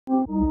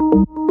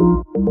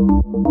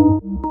Hello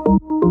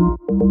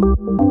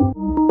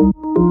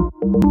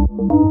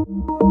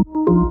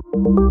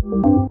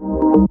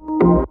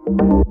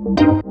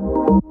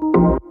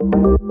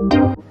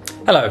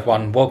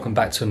everyone, welcome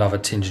back to another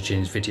Tinge of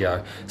Genius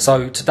video.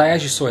 So today,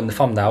 as you saw in the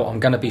thumbnail, I'm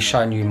going to be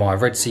showing you my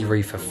Sea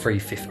Reefer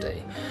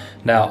 350.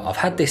 Now, I've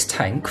had this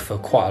tank for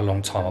quite a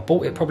long time. I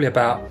bought it probably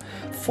about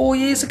 4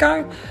 years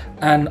ago,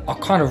 and I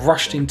kind of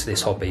rushed into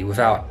this hobby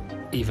without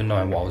even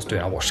knowing what I was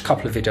doing. I watched a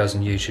couple of videos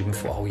on YouTube and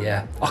thought, oh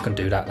yeah, I can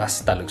do that.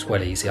 That looks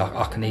well easy.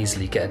 I can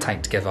easily get a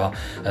tank together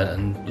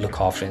and look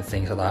after it and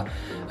things like that.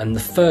 And the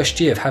first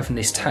year of having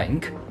this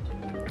tank,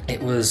 it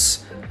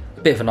was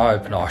a bit of an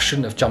eye-opener. I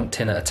shouldn't have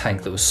jumped in at a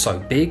tank that was so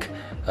big,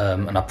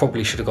 and I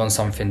probably should have gone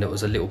something that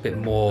was a little bit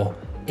more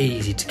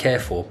easy to care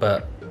for.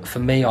 But for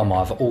me, I'm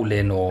either all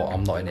in or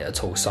I'm not in it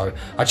at all. So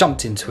I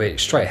jumped into it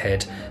straight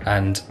ahead,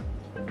 and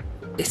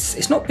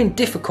it's not been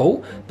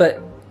difficult,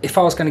 but if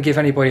I was going to give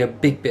anybody a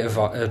bit of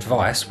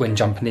advice when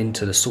jumping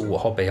into the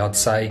saltwater hobby, I'd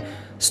say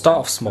start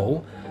off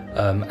small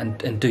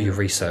and do your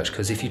research,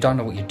 because if you don't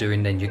know what you're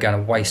doing, then you're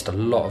going to waste a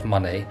lot of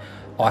money.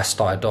 I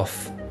started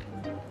off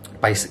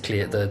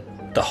basically at the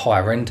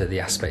higher end of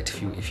the aspect,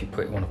 if you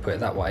want to put it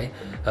that way,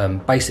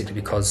 basically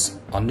because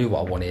I knew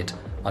what I wanted,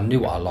 I knew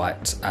what I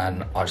liked,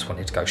 and I just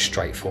wanted to go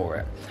straight for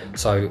it.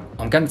 So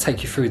I'm going to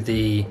take you through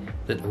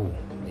oh,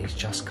 he's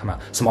just come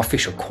out. So my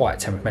fish are quite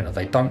temperamental.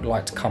 They don't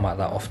like to come out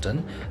that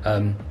often.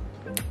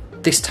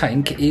 This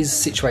tank is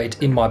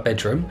situated in my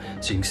bedroom,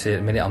 so you can see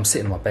in a minute I'm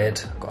sitting in my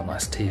bed. I've got a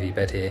nice TV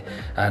bed here,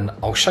 and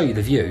I'll show you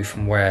the view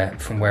from where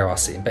I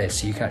sit in bed,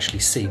 so you can actually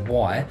see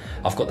why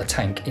I've got the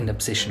tank in the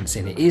position it's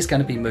in. It is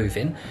going to be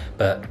moving,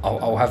 but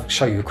I'll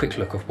show you a quick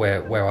look of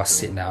where I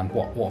sit now and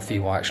what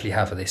view I actually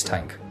have of this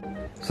tank.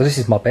 So this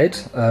is my bed.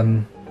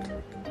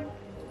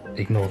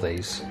 Ignore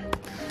these.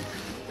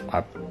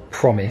 I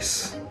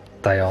promise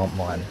they aren't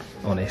mine,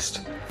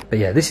 honest. But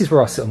yeah, this is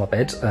where I sit on my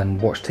bed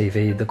and watch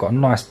TV. They've got a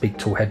nice big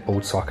tall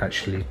headboard, so I can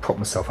actually prop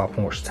myself up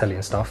and watch the telly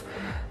and stuff.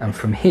 And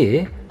from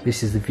here,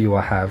 this is the view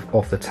I have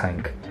of the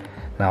tank.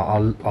 Now,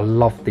 I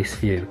love this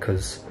view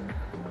because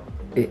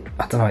I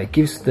don't know, it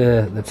gives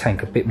the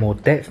tank a bit more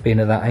depth.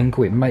 Being at that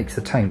angle, it makes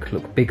the tank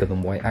look bigger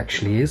than what it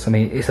actually is. I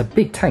mean, it's a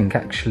big tank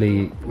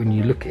actually when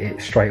you look at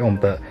it straight on,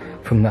 but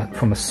from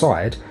the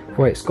side,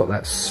 where it's got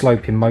that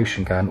sloping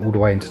motion going all the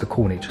way into the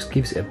corner, it just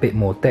gives it a bit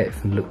more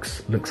depth and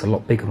looks a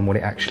lot bigger than what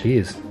it actually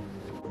is.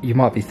 You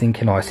might be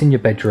thinking, oh, it's in your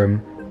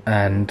bedroom,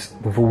 and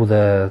with all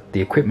the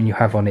equipment you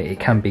have on it, it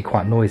can be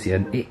quite noisy,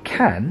 and it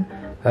can.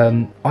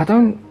 I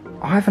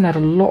haven't had a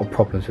lot of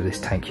problems with this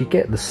tank. You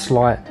get the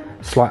slight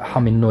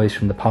humming noise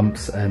from the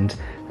pumps, and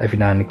every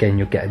now and again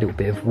you'll get a little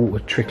bit of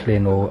water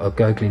trickling or a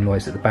gurgling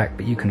noise at the back,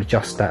 but you can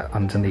adjust that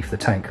underneath the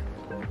tank.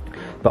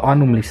 But I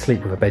normally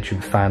sleep with a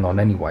bedroom fan on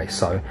anyway,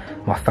 so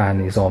my fan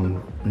is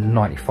on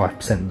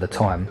 95% of the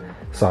time.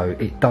 So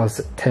it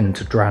does tend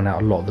to drown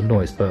out a lot of the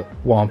noise. But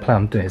what I'm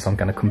planning on doing is I'm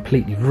going to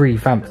completely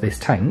revamp this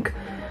tank,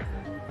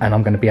 and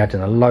I'm going to be adding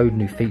a load of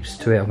new features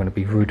to it. I'm going to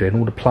be redoing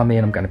all the plumbing.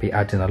 I'm going to be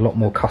adding a lot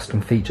more custom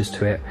features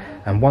to it.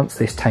 And once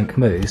this tank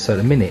moves, so at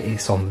the minute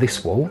it's on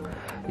this wall,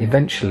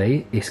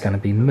 eventually it's going to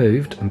be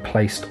moved and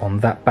placed on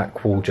that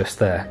back wall just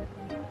there.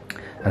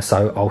 And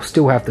so I'll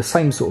still have the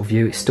same sort of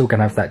view. It's still going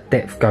to have that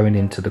depth going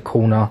into the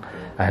corner,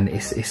 and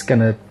it's going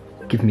to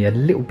give me a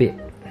little bit,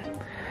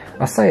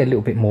 I say a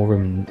little bit more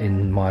room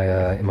in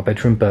my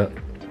bedroom, but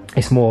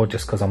it's more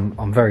just because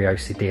I'm very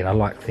OCD and I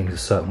like things a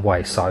certain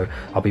way. So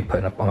I'm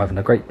having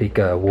a great big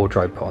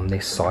wardrobe put on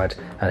this side,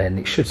 and then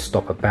it should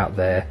stop about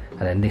there,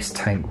 and then this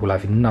tank will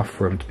have enough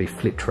room to be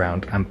flipped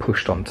around and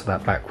pushed onto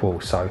that back wall.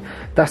 So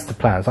that's the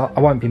plans. I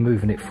won't be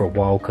moving it for a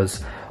while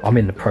because I'm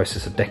in the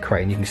process of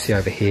decorating. You can see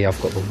over here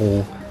I've got the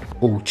wall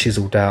all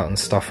chiseled out and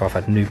stuff. I've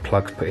had new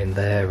plugs put in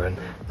there, and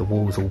the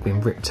walls all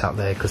been ripped out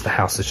there because the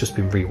house has just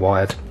been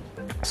rewired.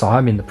 So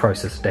I'm in the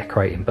process of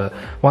decorating, but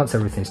once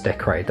everything's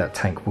decorated, that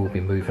tank will be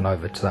moving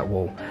over to that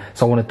wall.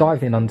 So I want to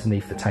dive in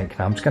underneath the tank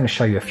now. I'm just going to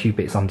show you a few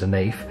bits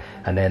underneath,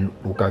 and then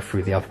we'll go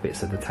through the other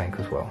bits of the tank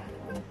as well.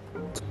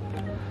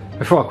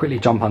 Before I quickly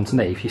jump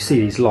underneath, you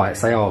see these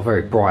lights, they are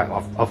very bright.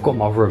 I've got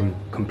my room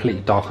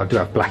completely dark. I do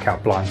have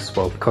blackout blinds as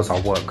well because I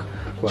work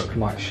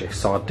night shifts,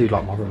 so I do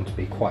like my room to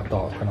be quite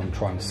dark when I'm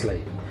trying to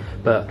sleep.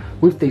 But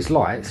with these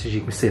lights, as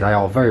you can see, they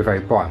are very, very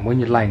bright, and when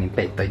you're laying in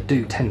bed, they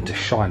do tend to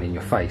shine in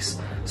your face.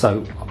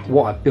 So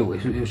what I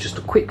built, it was just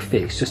a quick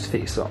fix, just to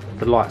fix up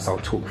the lights I'll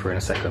talk through in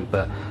a second.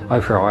 But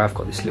over here I have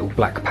got this little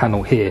black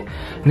panel here,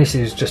 and this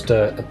is just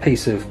a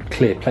piece of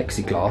clear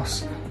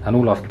plexiglass, and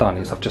all I've done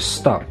is I've just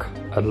stuck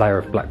a layer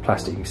of black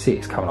plastic. You can see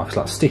it's coming off, it's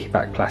like sticky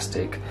back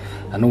plastic,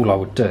 and all I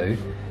would do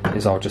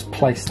is I'll just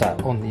place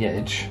that on the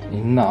edge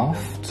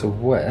enough to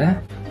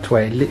where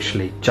it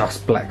literally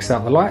just blacks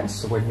out the lights.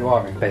 So when you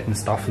are in bed and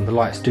stuff and the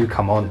lights do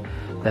come on,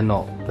 they're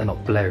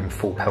not blaring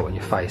full pelt on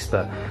your face.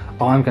 But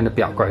I'm going to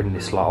be upgrading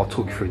this light. I'll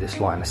talk you through this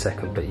light in a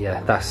second. But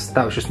yeah,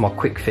 that was just my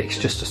quick fix,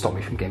 just to stop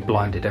me from getting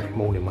blinded every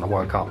morning when I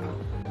woke up.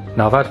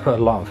 Now I've had to put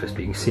a light on for this,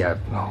 but you can see how,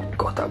 oh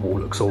god, that wall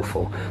looks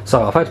awful.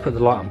 So I've had to put the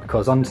light on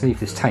because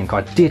underneath this tank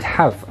I did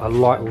have a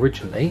light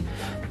originally,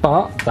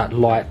 but that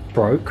light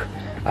broke,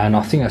 and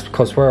I think that's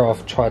because where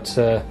I've tried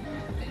to,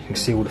 you can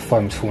see all the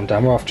foam's falling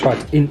down, where I've tried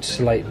to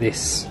insulate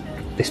this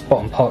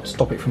bottom part to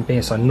stop it from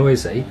being so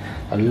noisy,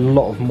 a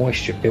lot of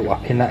moisture built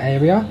up in that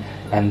area,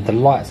 and the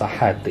lights I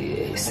had,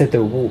 it said they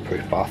were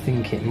waterproof, but I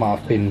think it might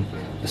have been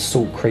the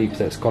salt creep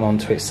that's gone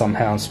onto it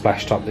somehow and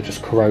splashed up that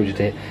just corroded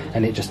it,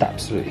 and it just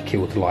absolutely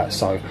killed the light.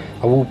 So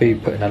I will be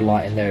putting a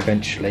light in there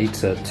eventually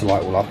to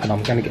light all up, and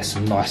I'm going to get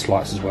some nice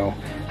lights as well,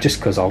 just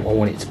because I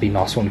want it to be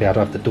nice. I want to be able to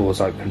have the doors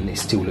open and it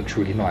still looks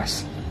really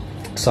nice.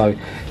 So you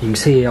can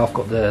see here I've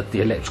got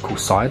the electrical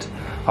side.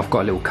 I've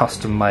got a little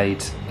custom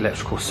made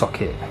electrical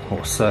socket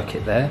or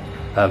circuit there.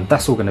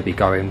 That's all going to be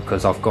going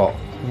because I've got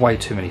way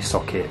too many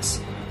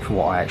sockets for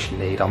what I actually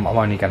need. I'm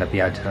only going to be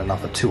adding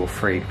another 2 or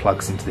 3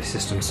 plugs into the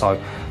system,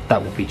 so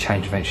that will be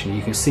changed eventually.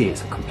 You can see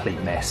it's a complete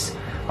mess.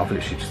 I've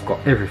literally just got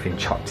everything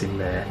chucked in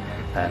there,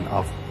 and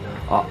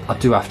I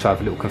do have to have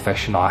a little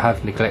confession. I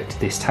have neglected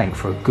this tank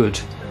for a good,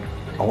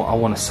 I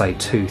want to say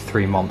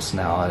 2-3 months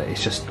now.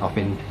 It's just I've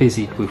been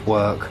busy with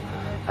work,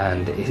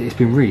 and it's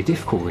been really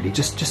difficult really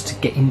just to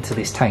get into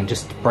this tank,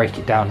 just to break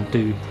it down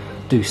and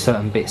do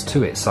certain bits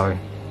to it. So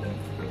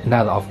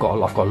now that I've got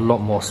a lot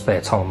more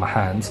spare time on my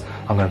hands,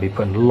 I'm going to be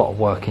putting a lot of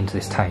work into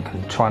this tank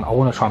and I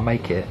want to try and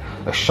make it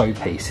a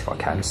showpiece if I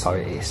can, so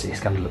it's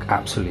going to look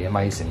absolutely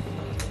amazing.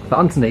 But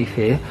underneath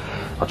here,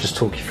 I'll just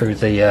talk you through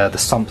the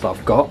sump that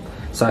I've got.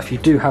 So if you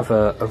do have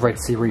a Red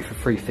Sea Reefer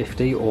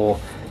 350 or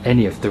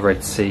any of the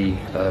Red Sea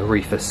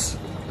Reefer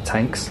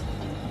tanks,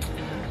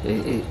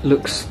 it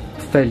looks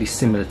fairly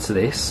similar to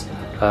this.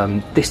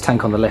 This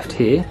tank on the left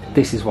here,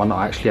 this is one that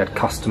I actually had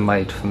custom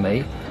made for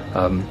me,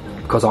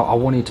 because I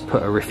wanted to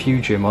put a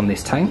refugium on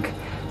this tank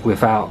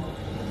without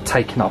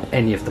taking up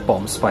any of the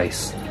bottom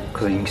space,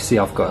 because you can see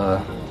I've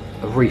got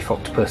a reef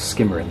octopus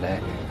skimmer in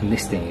there, and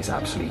this thing is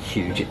absolutely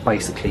huge. It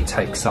basically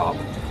takes up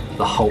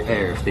the whole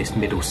area of this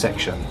middle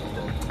section,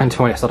 and to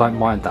be honest I don't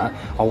mind that.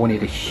 I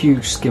wanted a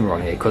huge skimmer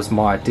on here because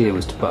my idea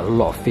was to put a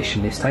lot of fish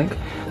in this tank,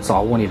 so I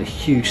wanted a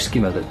huge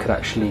skimmer that could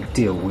actually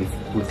deal with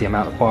the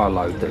amount of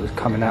bioload that was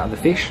coming out of the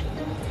fish.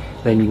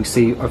 Then you can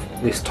see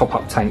this top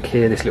up tank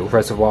here, this little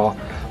reservoir,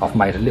 I've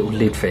made a little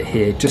lid for it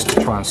here just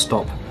to try and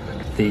stop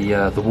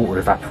the water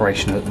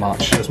evaporation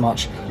as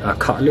much. I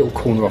cut a little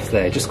corner off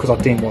there just because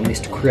I didn't want this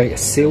to create a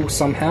seal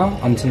somehow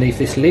underneath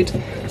this lid,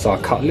 so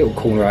I cut a little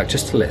corner out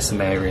just to let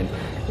some air in.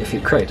 If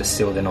it created a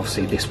seal, then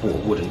obviously this water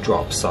wouldn't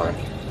drop, so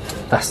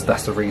that's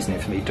the reasoning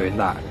for me doing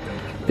that.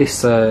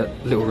 This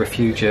little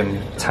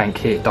refugium tank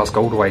here does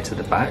go all the way to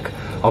the back.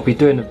 I'll be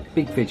doing a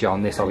big video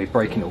on this. I'll be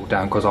breaking it all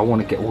down because I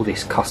want to get all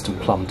this custom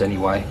plumbed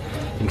anyway.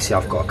 You can see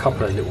I've got a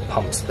couple of little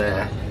pumps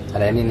there,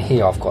 and then in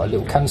here I've got a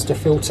little canister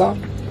filter.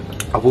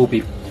 I will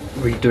be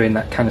redoing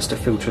that canister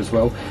filter as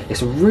well.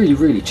 It's a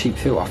really cheap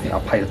filter. I think I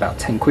paid about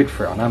 10 quid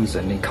for it on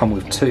Amazon. It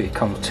comes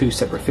with two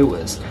separate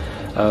filters.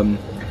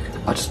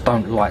 I just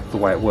don't like the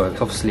way it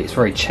works. Obviously it's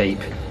very cheap,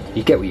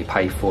 you get what you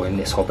pay for in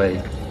this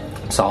hobby,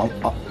 so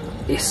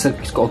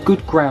it's got a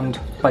good ground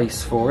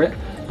base for it,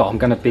 but I'm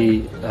going to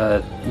be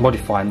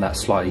modifying that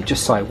slightly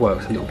just so it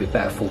works a little bit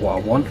better for what I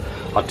want.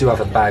 I do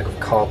have a bag of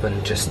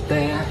carbon just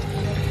there,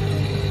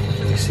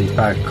 you see a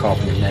bag of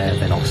carbon in there,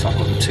 then I've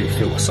got the 2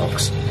 filter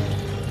socks.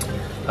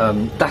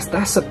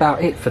 That's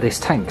about it for this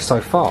tank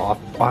so far.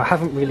 I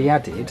haven't really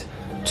added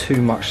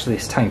too much to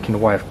this tank in the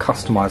way of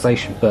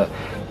customization, but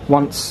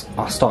once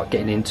I start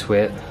getting into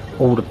it,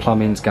 all the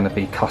plumbing's going to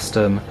be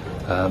custom.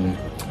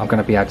 I'm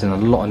going to be adding a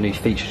lot of new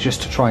features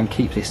just to try and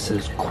keep this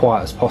as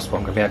quiet as possible.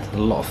 I'm going to be adding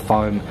a lot of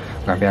foam,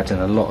 I'm going to be adding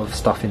a lot of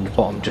stuff in the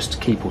bottom just to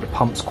keep all the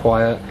pumps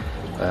quiet.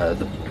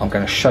 I'm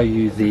going to show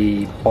you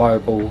the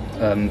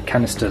bioball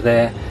canister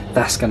there.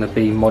 That's going to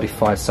be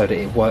modified so that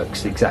it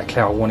works exactly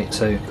how I want it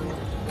to,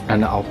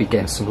 and I'll be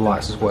getting some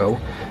lights as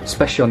well,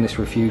 especially on this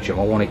refugium.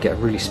 I want to get a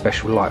really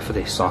special light for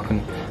this so I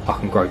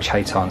can grow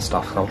chaetar and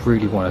stuff. I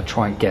really want to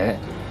try and get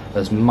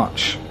as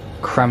much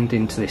crammed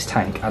into this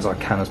tank as I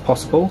can as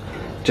possible,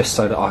 just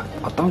so that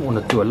I don't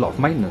want to do a lot of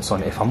maintenance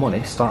on it, if I'm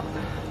honest.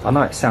 I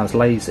know it sounds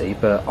lazy,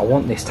 but I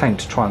want this tank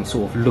to try and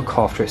sort of look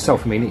after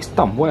itself. I mean, it's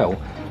done well.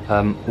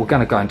 We're going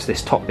to go into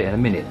this top bit in a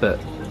minute,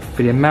 but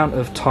for the amount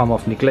of time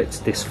I've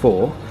neglected this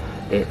for,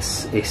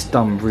 it's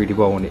done really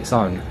well on its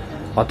own.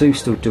 I do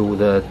still do all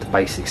the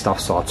basic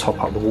stuff, so I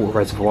top up the water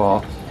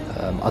reservoir.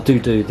 I do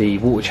the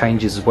water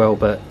changes as well,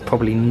 but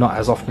probably not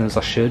as often as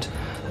I should.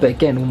 But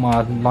again, all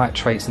my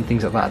nitrates and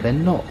things like that, they're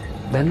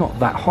not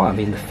that high. I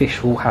mean, the fish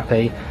are all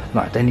happy.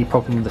 Not had any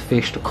problem with the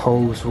fish. The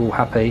corals are all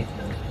happy.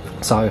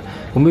 So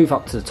we'll move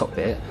up to the top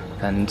bit,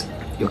 and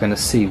you're going to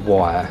see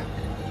why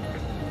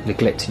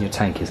neglecting your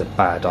tank is a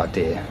bad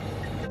idea.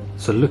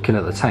 So looking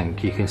at the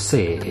tank, you can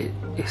see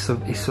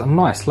it's a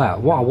nice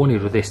layout. What I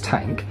wanted with this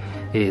tank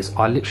is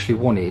I literally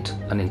wanted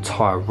an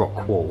entire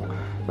rock wall.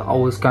 I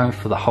was going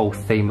for the whole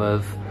theme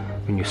of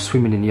when you're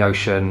swimming in the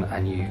ocean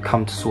and you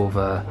come to sort of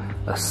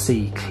a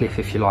sea cliff,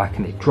 if you like,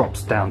 and it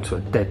drops down to a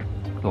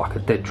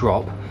dead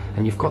drop,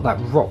 and you've got that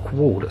rock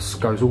wall that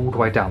goes all the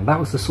way down. That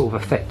was the sort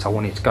of effect I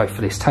wanted to go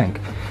for this tank.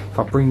 If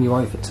I bring you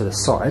over to the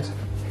side,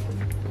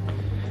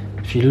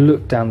 if you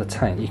look down the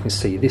tank, you can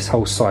see this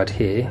whole side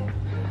here.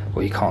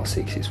 Well, you can't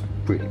see because it's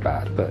really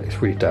bad, but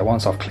it's really dirty.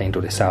 Once I've cleaned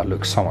all this out, it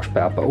looks so much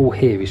better. But all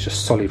here is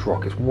just solid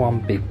rock. It's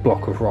one big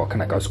block of rock,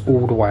 and that goes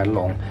all the way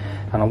along.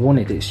 And I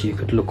wanted it so you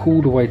could look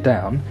all the way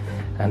down,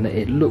 and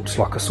it looks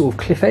like a sort of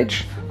cliff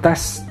edge.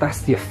 That's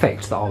the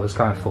effect that I was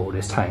going for with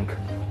this tank,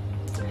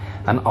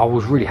 and I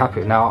was really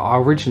happy. Now, I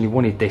originally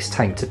wanted this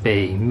tank to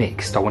be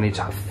mixed. I wanted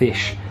to have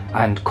fish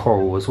and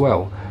coral as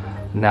well.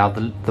 Now,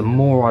 the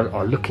more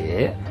I look at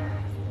it,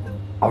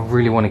 I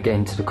really want to get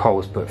into the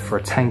corals, but for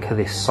a tank of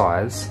this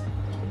size,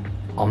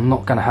 I'm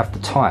not going to have the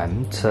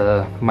time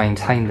to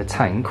maintain the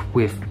tank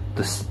with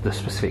the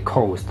specific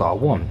corals that I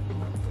want.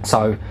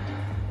 So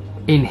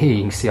in here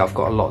you can see I've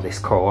got a lot of this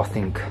coral. I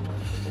think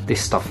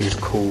this stuff is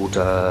called,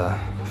 I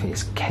think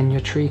it's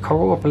Kenya tree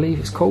coral, I believe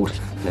it's called.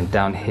 And then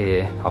down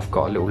here I've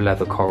got a little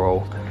leather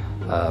coral,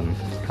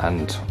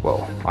 and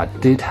well, I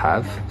did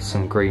have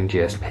some green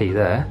GSP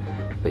there,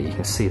 but you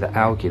can see the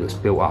algae that's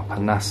built up,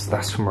 and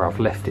that's from where I've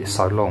left it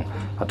so long.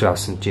 I do have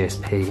some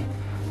GSP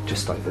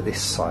just over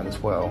this side as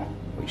well,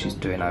 which is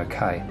doing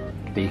okay.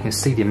 But you can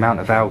see the amount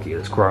of algae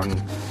that's grown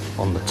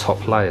on the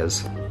top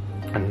layers,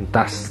 and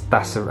that's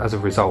as a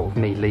result of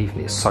me leaving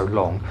it so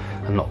long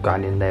and not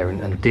going in there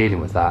and dealing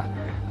with that.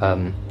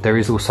 There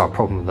is also a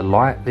problem with the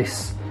light.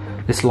 This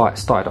light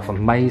started off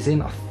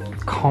amazing. I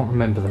can't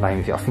remember the name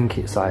of it. I think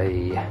it's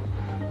a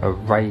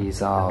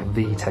Razor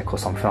VTech or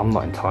something. I'm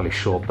not entirely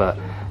sure, but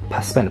I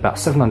spent about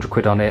 700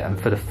 quid on it, and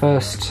for the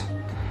first,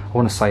 I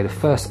want to say the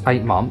first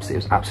 8 months, it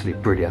was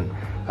absolutely brilliant.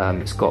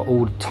 It's got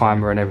all the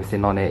timer and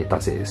everything on it. It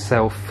does it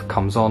itself,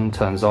 comes on,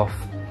 turns off.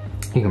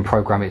 You can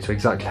program it to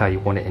exactly how you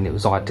want it, and it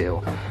was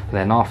ideal. And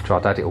then after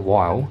I'd had it a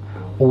while,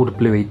 all the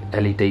blue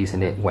LEDs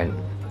in it went.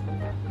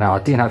 Now, I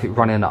didn't have it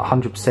running at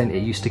 100%. It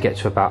used to get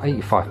to about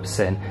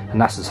 85%,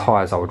 and that's as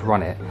high as I would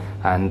run it.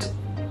 And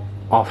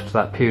after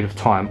that period of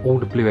time, all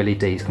the blue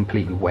LEDs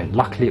completely went.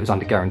 Luckily, it was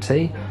under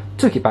guarantee.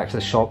 Took it back to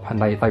the shop, and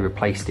they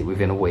replaced it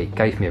within a week.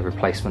 Gave me a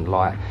replacement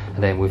light,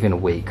 and then within a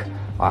week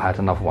I had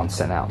another one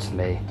sent out to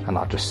me, and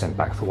I just sent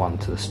back the one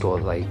to the store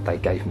they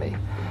gave me.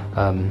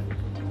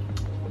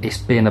 It's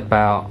been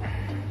about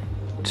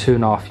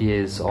 2.5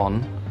 years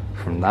on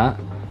from that,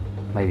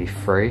 maybe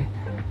 3.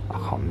 I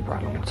can't remember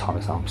how long the time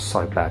is now. I'm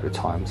so bad with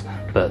times.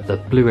 But the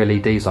blue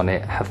LEDs on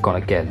it have gone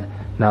again.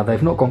 Now,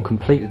 they've not gone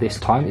completely this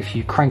time. If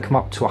you crank them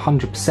up to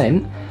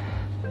 100%,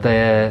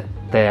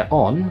 they're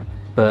on,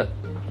 but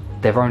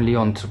they're only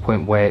on to the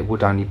point where it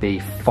would only be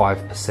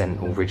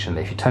 5%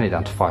 originally. If you turn it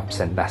down to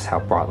 5%, that's how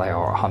bright they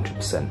are at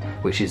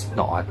 100%, which is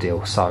not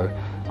ideal. So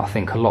I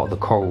think a lot of the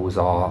corals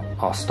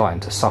are starting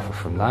to suffer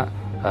from that.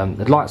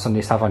 The lights on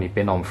this have only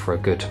been on for a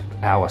good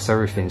hour, so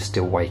everything's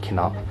still waking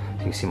up.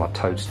 You can see my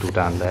toadstool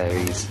down there,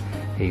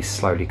 he's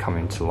slowly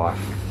coming to life.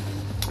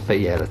 But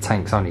yeah, the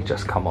tank's only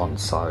just come on,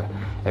 so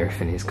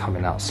everything is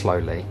coming out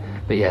slowly.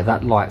 But yeah,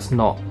 that light's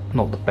not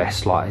the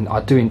best light, and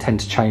I do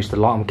intend to change the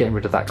light. I'm getting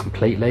rid of that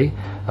completely.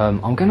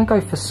 I'm going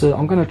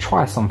to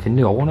try something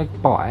new. I want to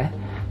buy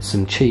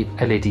some cheap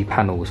LED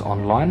panels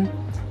online.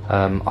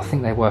 I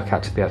think they work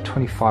out to be about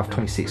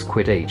 25-26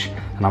 quid each,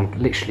 and I'm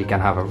literally going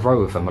to have a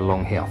row of them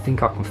along here. I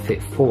think I can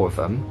fit 4 of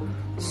them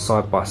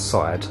side by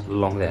side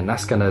along there, and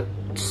that's going to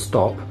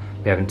stop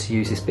me having to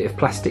use this bit of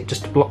plastic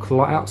just to block the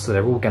light out. So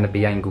they're all going to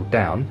be angled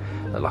down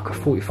at like a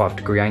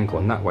 45-degree angle,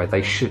 and that way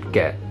they should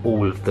get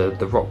all of the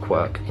rock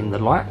work in the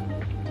light.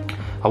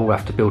 I will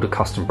have to build a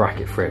custom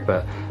bracket for it,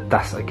 but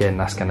that's going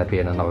to be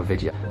in another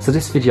video. So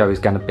this video is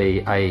going to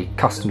be a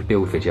custom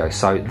build video.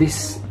 So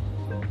this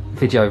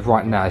video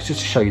right now is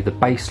just to show you the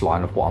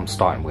baseline of what I'm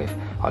starting with.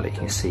 You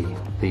can see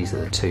these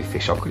are the 2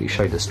 fish. I'll quickly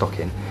show you the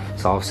stocking.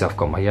 So obviously I've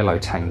got my yellow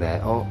tang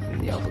there. Oh, and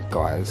the other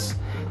guy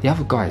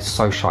is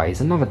so shy.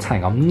 He's another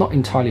tang. I'm not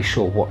entirely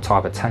sure what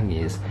type of tang he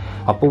is.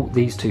 I bought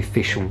these 2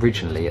 fish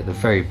originally at the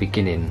very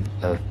beginning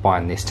of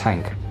buying this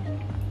tank,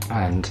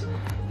 and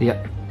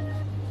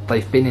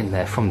they've been in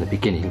there from the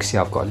beginning. You can see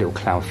I've got a little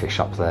clownfish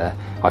up there.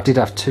 I did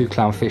have 2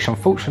 clownfish.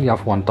 Unfortunately, the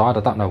other one died. I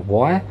don't know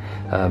why.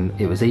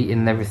 It was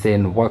eating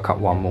everything. Woke up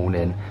one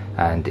morning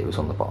and it was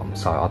on the bottom.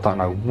 So I don't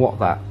know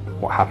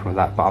what happened with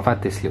that. But I've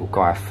had this little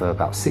guy for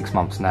about 6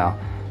 months now,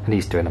 and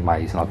he's doing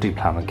amazing. I do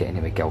plan on getting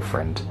him a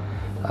girlfriend.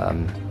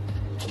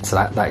 So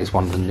that is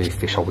one of the new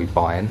fish I'll be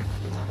buying.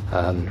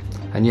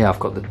 And yeah, I've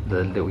got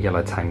the little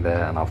yellow tang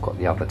there, and I've got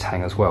the other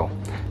tang as well.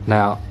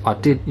 Now,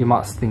 you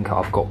might think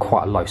I've got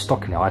quite a low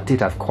stock in it. I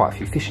did have quite a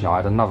few fish in it. I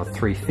had another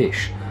 3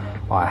 fish.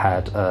 I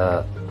had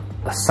a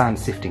sand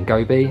sifting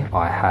goby,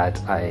 I had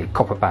a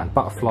copper band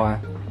butterfly,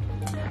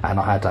 and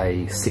I had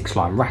a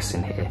 6-line wrasse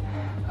in here.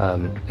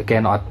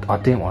 Again, I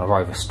didn't want to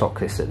overstock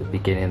this at the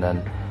beginning,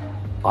 and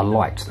I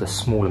liked the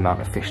small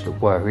amount of fish that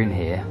were in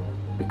here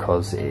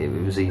because it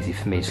was easy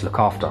for me to look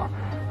after.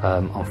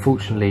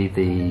 Unfortunately,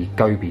 the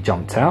goby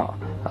jumped out.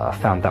 I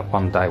found that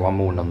one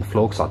morning on the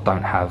floor, because I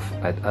don't have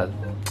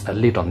a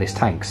lid on this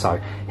tank, so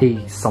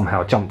he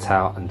somehow jumped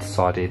out and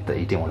decided that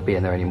he didn't want to be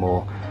in there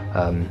anymore.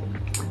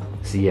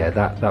 So yeah,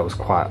 that was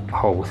quite a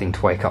horrible thing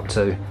to wake up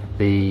to.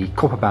 the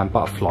copper band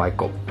butterfly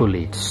got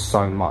bullied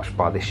so much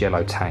by this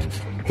yellow tank.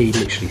 He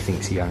literally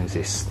thinks he owns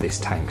this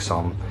tank,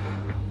 so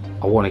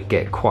I want to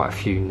get quite a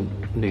few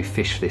new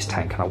fish for this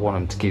tank, and I want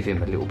him to give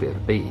him a little bit of a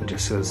beating,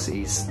 just because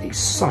he's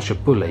such a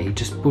bully. He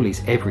just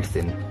bullies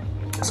everything.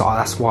 So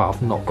that's why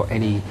I've not got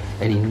any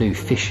new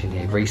fish in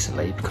here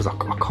recently, because I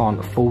can't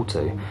afford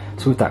to.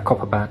 So with that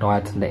copper band, I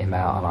had to let him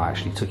out, and I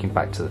actually took him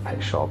back to the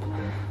pet shop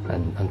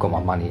and got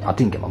my money. I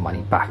didn't get my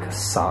money back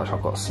as such. I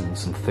got some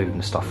food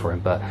and stuff for him,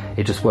 but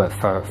it just weren't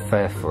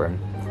fair for him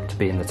to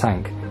be in the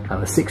tank.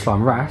 And the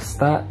 6-line wrasse,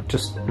 that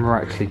just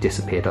miraculously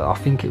disappeared. I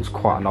think it was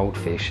quite an old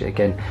fish.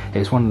 Again, it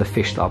was one of the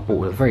fish that I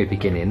bought at the very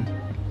beginning,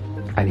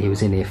 and he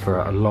was in here for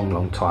a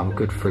long time, a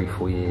good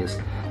 3-4 years.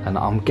 And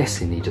I'm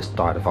guessing he just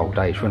died of old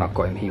age. When I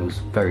got him, he was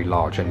very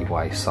large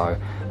anyway, so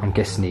I'm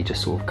guessing he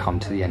just sort of come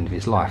to the end of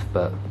his life.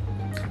 But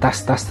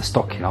that's the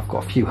stocking. I've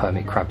got a few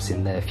hermit crabs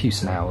in there, a few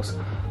snails,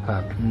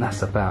 and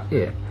that's about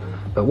it.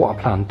 But what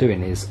I plan on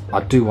doing is,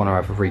 I do want to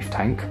have a reef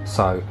tank.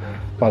 So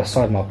by the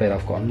side of my bed,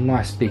 I've got a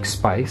nice big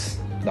space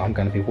that I'm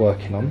going to be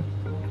working on,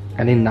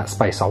 and in that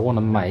space I want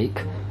to make,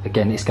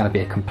 again, it's going to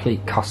be a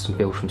complete custom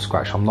build from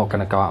scratch. I'm not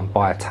going to go out and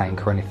buy a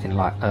tank or anything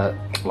like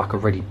a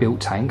ready built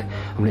tank.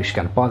 I'm literally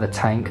going to buy the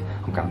tank,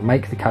 I'm going to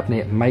make the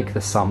cabinet, make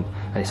the sump,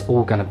 and it's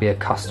all going to be a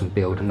custom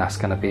build, and that's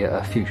going to be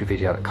a future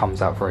video that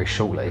comes out very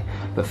shortly.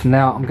 But for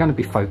now, I'm going to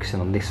be focusing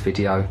on this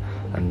video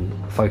and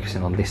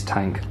focusing on this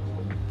tank,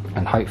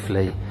 and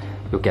hopefully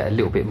you'll get a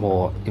little bit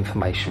more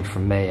information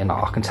from me, and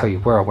I can tell you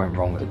where I went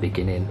wrong at the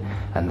beginning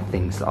and the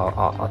things that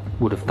I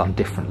would have done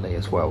differently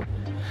as well.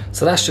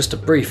 So that's just a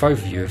brief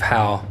overview of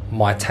how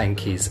my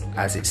tank is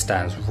as it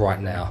stands right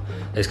now.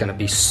 There's going to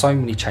be so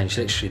many changes.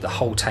 Literally the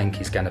whole tank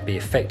is going to be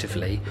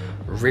effectively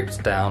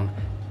ripped down,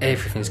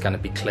 everything's going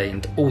to be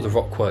cleaned, all the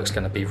rock work's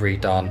going to be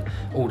redone,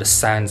 all the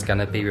sand's going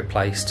to be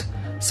replaced.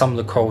 Some of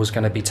the coral is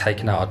going to be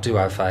taken out. I do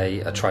have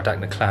a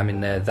tridacna clam in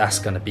there. That's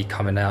going to be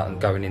coming out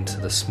and going into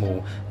the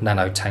small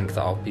nano tank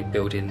that I'll be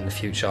building in the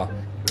future.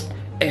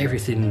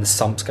 Everything in the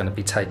sump's going to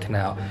be taken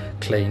out,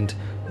 cleaned,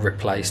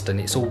 replaced, and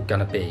it's all going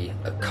to be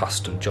a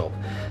custom job.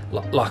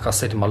 Like I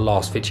said in my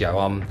last video,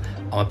 I'm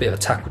a bit of a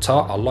tackle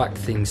tart. I like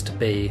things to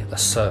be a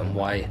certain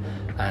way,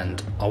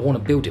 and I want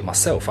to build it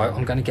myself.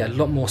 I'm going to get a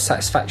lot more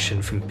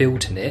satisfaction from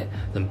building it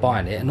than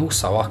buying it, and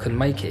also I can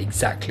make it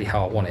exactly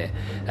how I want it,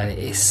 and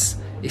it's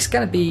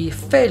going to be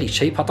fairly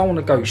cheap. I don't want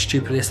to go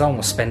stupid. I don't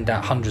want to spend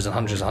out hundreds and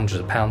hundreds and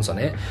hundreds of pounds on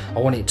it. I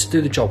want it to do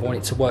the job, I want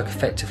it to work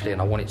effectively,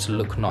 and I want it to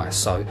look nice.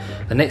 So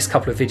the next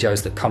couple of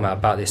videos that come out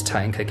about this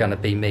tank are going to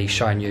be me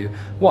showing you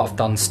what I've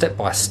done step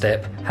by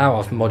step, how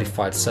I've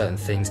modified certain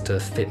things to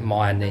fit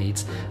my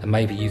needs, and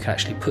maybe you can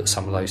actually put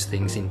some of those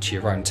things into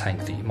your own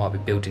tank that you might be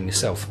building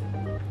yourself.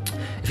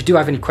 If you do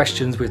have any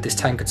questions with this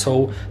tank at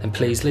all, then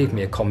please leave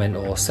me a comment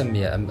or send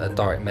me a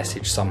direct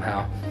message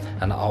somehow,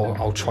 and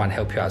I'll try and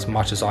help you out as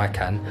much as I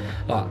can.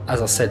 Like,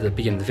 as I said at the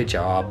beginning of the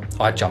video,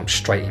 I jumped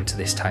straight into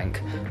this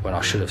tank when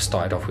I should have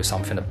started off with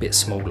something a bit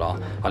smaller.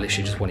 I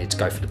literally just wanted to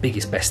go for the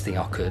biggest, best thing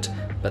I could,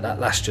 but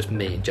that's just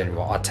me in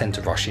general. I tend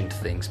to rush into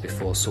things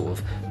before sort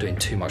of doing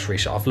too much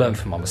research. I've learned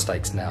from my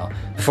mistakes now.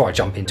 Before I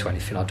jump into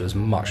anything, I do as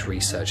much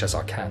research as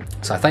I can.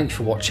 So thank you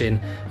for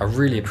watching. I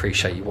really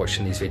appreciate you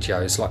watching these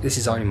videos. Like, this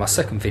is only my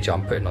second video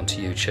I'm putting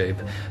onto YouTube.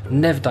 I've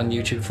never done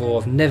YouTube before,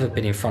 I've never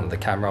been in front of the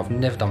camera, I've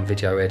never done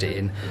video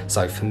editing,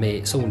 so for me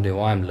it's all new.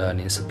 I'm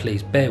learning, so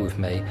please bear with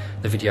me.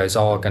 The videos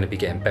are going to be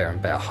getting better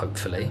and better,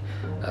 hopefully,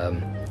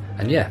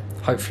 and yeah,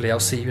 hopefully I'll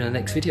see you in the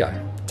next video.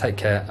 Take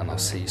care, and I'll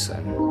see you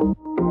soon.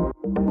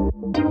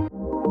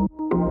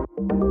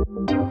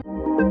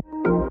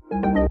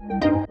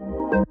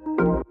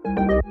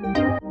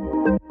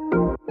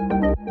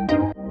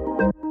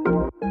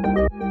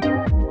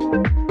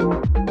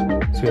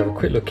 So we have a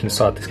quick look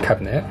inside this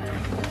cabinet.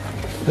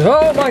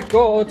 Oh my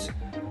god!